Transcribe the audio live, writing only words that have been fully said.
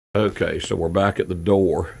Okay, so we're back at the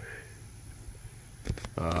door.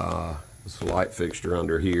 This light fixture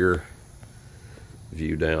under here.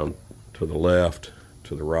 View down to the left,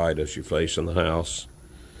 to the right as you face in the house.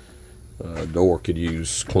 Door could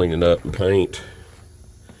use cleaning up and paint.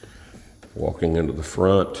 Walking into the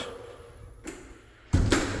front.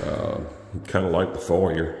 Kind of like the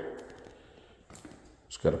foyer.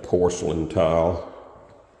 It's got a porcelain tile.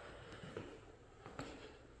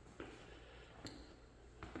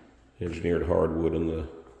 Engineered hardwood in the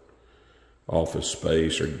office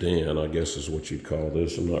space, or den, I guess is what you'd call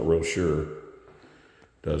this. I'm not real sure.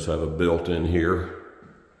 Does have a built-in here.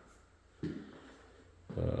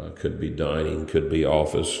 Could be dining, could be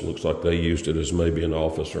office. Looks like they used it as maybe an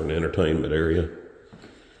office or an entertainment area.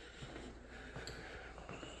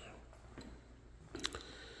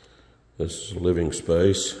 This is a living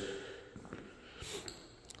space.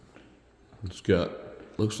 It's got,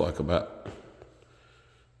 looks like about,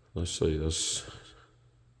 let's see, this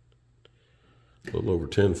a little over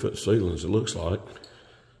 10-foot ceilings, it looks like.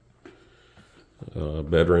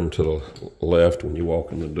 Bedroom to the left when you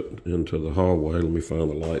walk into the hallway. Let me find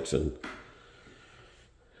the lights in.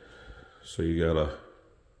 So you got a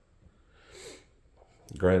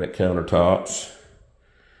granite countertops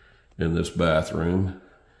in this bathroom.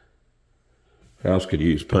 House could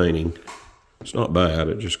use painting. It's not bad,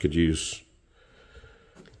 it just could use,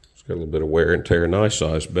 it's got a little bit of wear and tear. Nice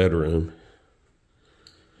sized bedroom.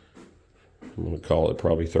 I'm going to call it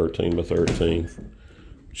probably 13 by 13,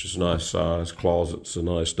 which is a nice size. Closet's a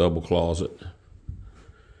nice double closet.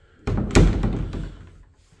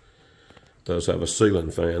 Does have a ceiling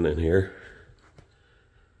fan in here.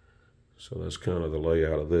 So that's kind of the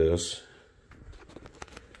layout of this.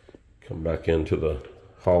 Come back into the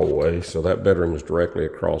hallway. So that bedroom is directly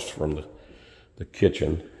across from the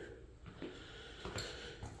kitchen.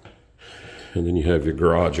 And then you have your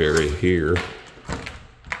garage area here.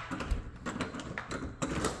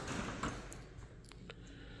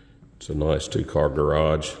 It's a nice two-car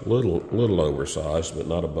garage, little oversized, but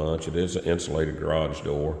not a bunch. It is an insulated garage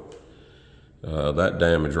door. That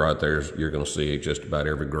damage right there, you're going to see just about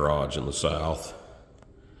every garage in the South.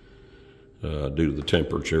 Due to the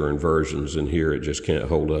temperature inversions in here, it just can't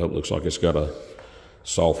hold up. Looks like it's got a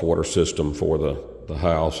soft water system for the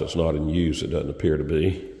house. It's not in use, it doesn't appear to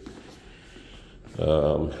be.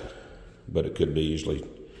 But it could be easily,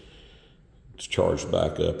 it's charged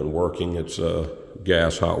back up and working. It's a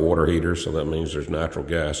gas hot water heater, so that means there's natural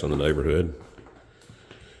gas in the neighborhood,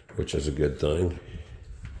 which is a good thing.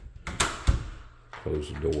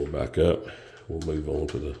 Close the door back up. We'll move on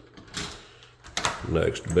to the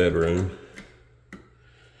next bedroom.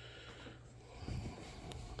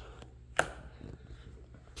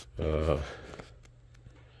 It's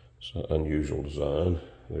an unusual design.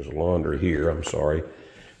 There's a laundry here, I'm sorry,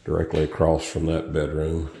 directly across from that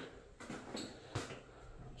bedroom.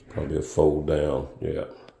 Probably a fold down, yeah.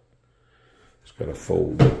 It's got a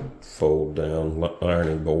fold down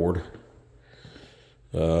ironing board.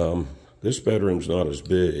 This bedroom's not as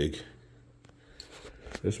big.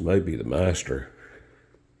 This may be the master.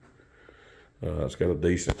 It's got a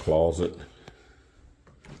decent closet.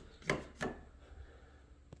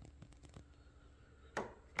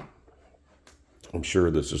 I'm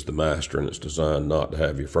sure this is the master, and it's designed not to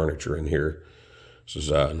have your furniture in here. It's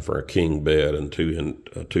designed for a king bed and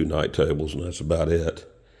two night tables, and that's about it.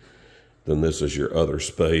 Then this is your other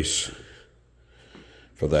space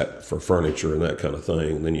for furniture and that kind of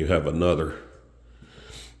thing. And then you have another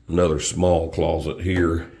small closet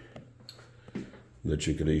here that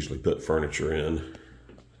you could easily put furniture in.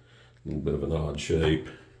 A little bit of an odd shape.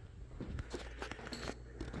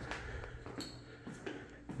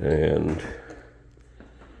 And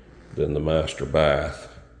then the master bath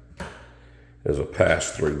is a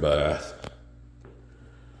pass-through bath.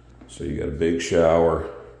 So you got a big shower,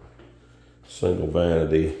 single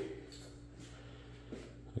vanity,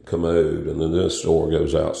 a commode, and then this door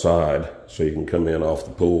goes outside so you can come in off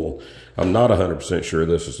the pool. I'm not 100% sure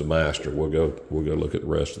this is the master. We'll go look at the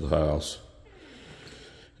rest of the house.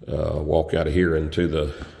 Walk out of here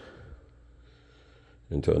into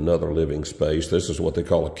another living space. This is what they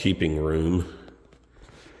call a keeping room.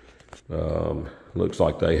 Looks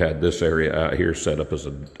like they had this area out here set up as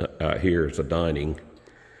out here as a dining.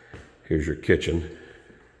 Here's your kitchen.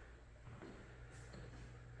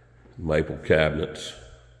 Maple cabinets.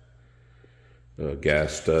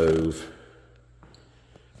 Gas stove.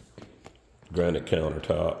 Granite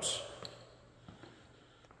countertops.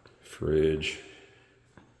 Fridge.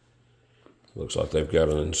 Looks like they've got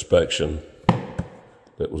an inspection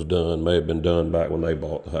that was done, may have been done back when they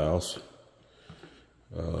bought the house.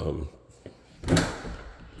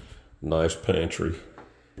 Nice pantry.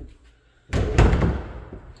 I'm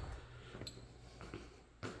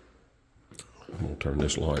gonna turn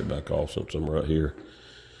this light back off since I'm right here.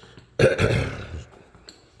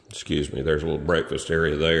 Excuse me, there's a little breakfast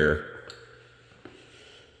area there.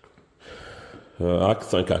 I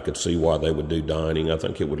think I could see why they would do dining. I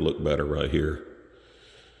think it would look better right here.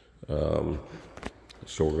 So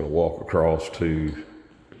we're gonna walk across to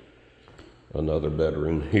another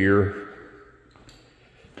bedroom here.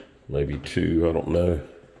 Maybe two, I don't know.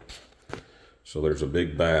 So there's a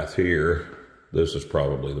big bath here. This is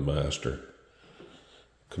probably the master.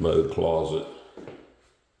 Commode closet.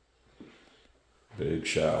 Big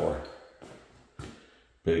shower.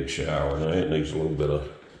 Big shower. Now it needs a little bit of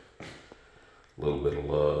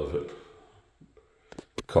love.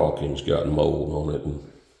 The caulking's got mold on it and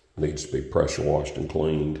needs to be pressure washed and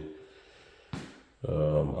cleaned.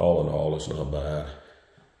 All in all, it's not bad.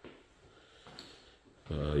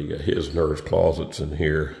 You got his nurse closets in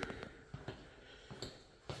here.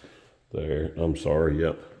 There, I'm sorry,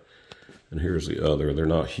 yep. And here's the other. They're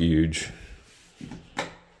not huge.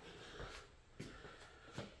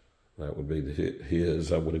 That would be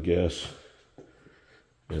his, I would have guessed.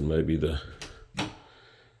 And maybe the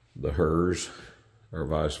hers, or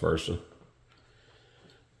vice versa.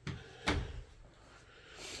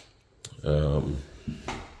 And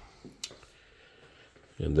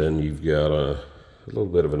then you've got a little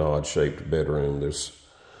bit of an odd-shaped bedroom. This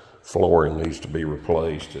flooring needs to be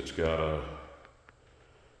replaced. It's got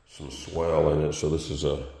some swell in it, so this is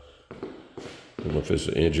I don't know if it's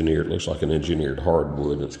engineered. It looks like an engineered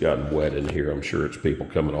hardwood. It's gotten wet in here. I'm sure it's people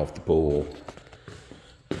coming off the pool.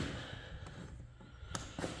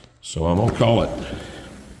 So I'm gonna call it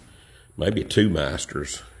maybe two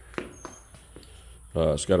masters.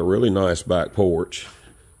 It's got a really nice back porch.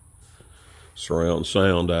 Surround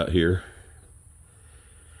sound out here.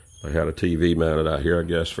 They had a TV mounted out here, I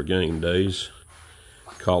guess, for game days.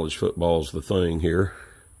 College football's the thing here.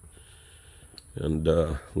 And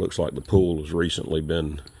looks like the pool has recently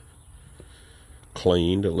been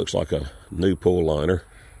cleaned. It looks like a new pool liner,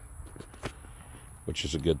 which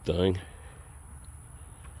is a good thing.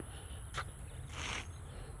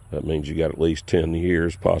 That means you got at least 10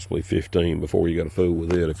 years, possibly 15, before you got to fool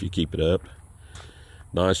with it if you keep it up.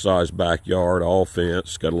 Nice sized backyard, all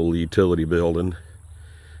fenced. Got a little utility building.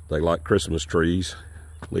 They like Christmas trees,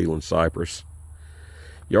 Leland cypress.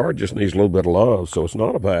 Yard just needs a little bit of love, so it's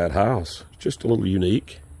not a bad house. It's just a little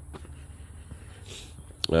unique.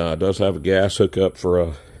 It does have a gas hookup for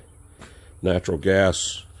a natural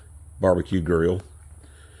gas barbecue grill.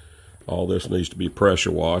 All this needs to be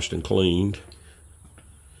pressure washed and cleaned.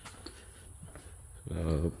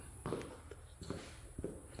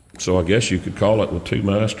 So I guess you could call it with two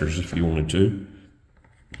masters if you wanted to.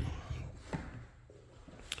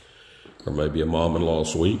 Or maybe a mom-in-law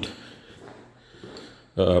suite.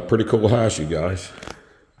 Pretty cool house, you guys.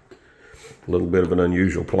 A little bit of an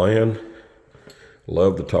unusual plan.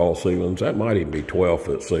 Love the tall ceilings. That might even be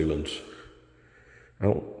 12-foot ceilings. I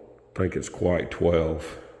don't think it's quite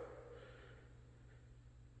 12.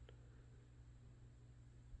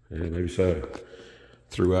 Yeah, maybe so.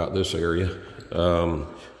 Throughout this area.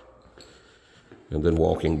 And then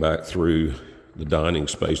walking back through the dining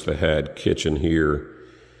space they had, kitchen here,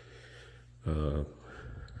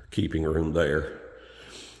 keeping room there.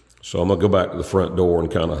 So I'm gonna go back to the front door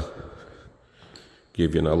and kind of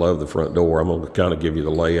give you, and I love the front door, I'm gonna kind of give you the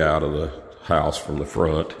layout of the house from the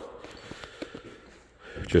front.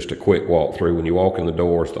 Just a quick walk through. When you walk in the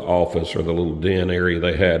door, it's the office or the little den area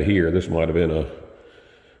they had here. This might have been a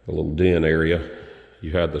little den area.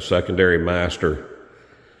 You had the secondary master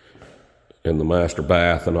and the master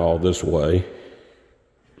bath and all this way.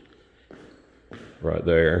 Right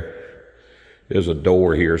there. There's a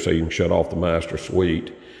door here so you can shut off the master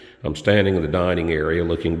suite. I'm standing in the dining area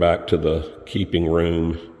looking back to the keeping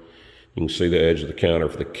room. You can see the edge of the counter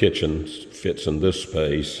for the kitchen fits in this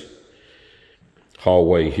space.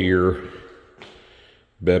 Hallway here,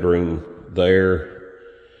 bedroom there,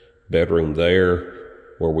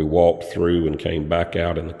 where we walked through and came back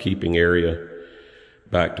out in the keeping area,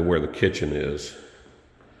 back to where the kitchen is.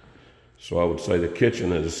 So I would say the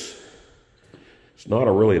kitchen is, it's not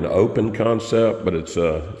really an open concept, but it's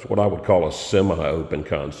what I would call a semi-open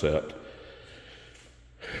concept.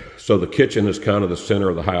 So the kitchen is kind of the center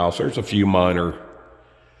of the house. There's a few minor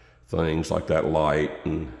things like that light,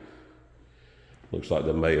 and looks like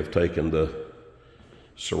they may have taken the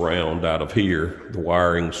surround out of here. The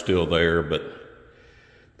wiring's still there, but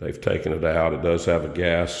they've taken it out. It does have a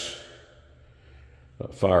gas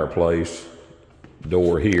fireplace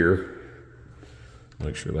door here.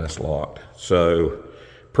 Make sure that's locked. So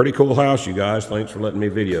pretty cool house, you guys. Thanks for letting me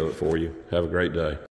video it for you. Have a great day.